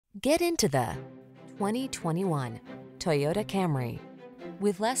Get into the 2021 Toyota Camry.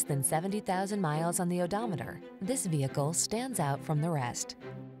 With less than 70,000 miles on the odometer, this vehicle stands out from the rest.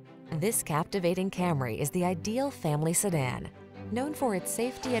 This captivating Camry is the ideal family sedan. Known for its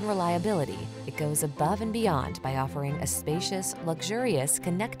safety and reliability, it goes above and beyond by offering a spacious, luxurious,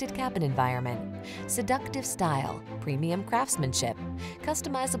 connected cabin environment, seductive style, premium craftsmanship,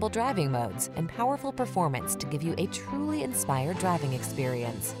 customizable driving modes, and powerful performance to give you a truly inspired driving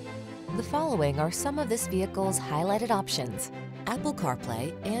experience. The following are some of this vehicle's highlighted options: Apple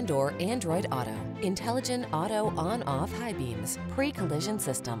CarPlay and/or Android Auto, intelligent auto on-off high beams, pre-collision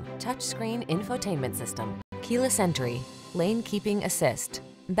system, touchscreen infotainment system, keyless entry, lane keeping assist,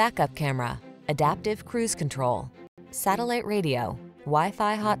 backup camera, adaptive cruise control, satellite radio,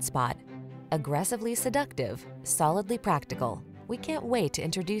 Wi-Fi hotspot. Aggressively seductive, solidly practical. We can't wait to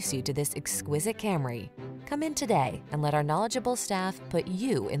introduce you to this exquisite Camry. Come in today and let our knowledgeable staff put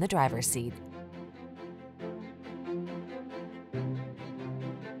you in the driver's seat.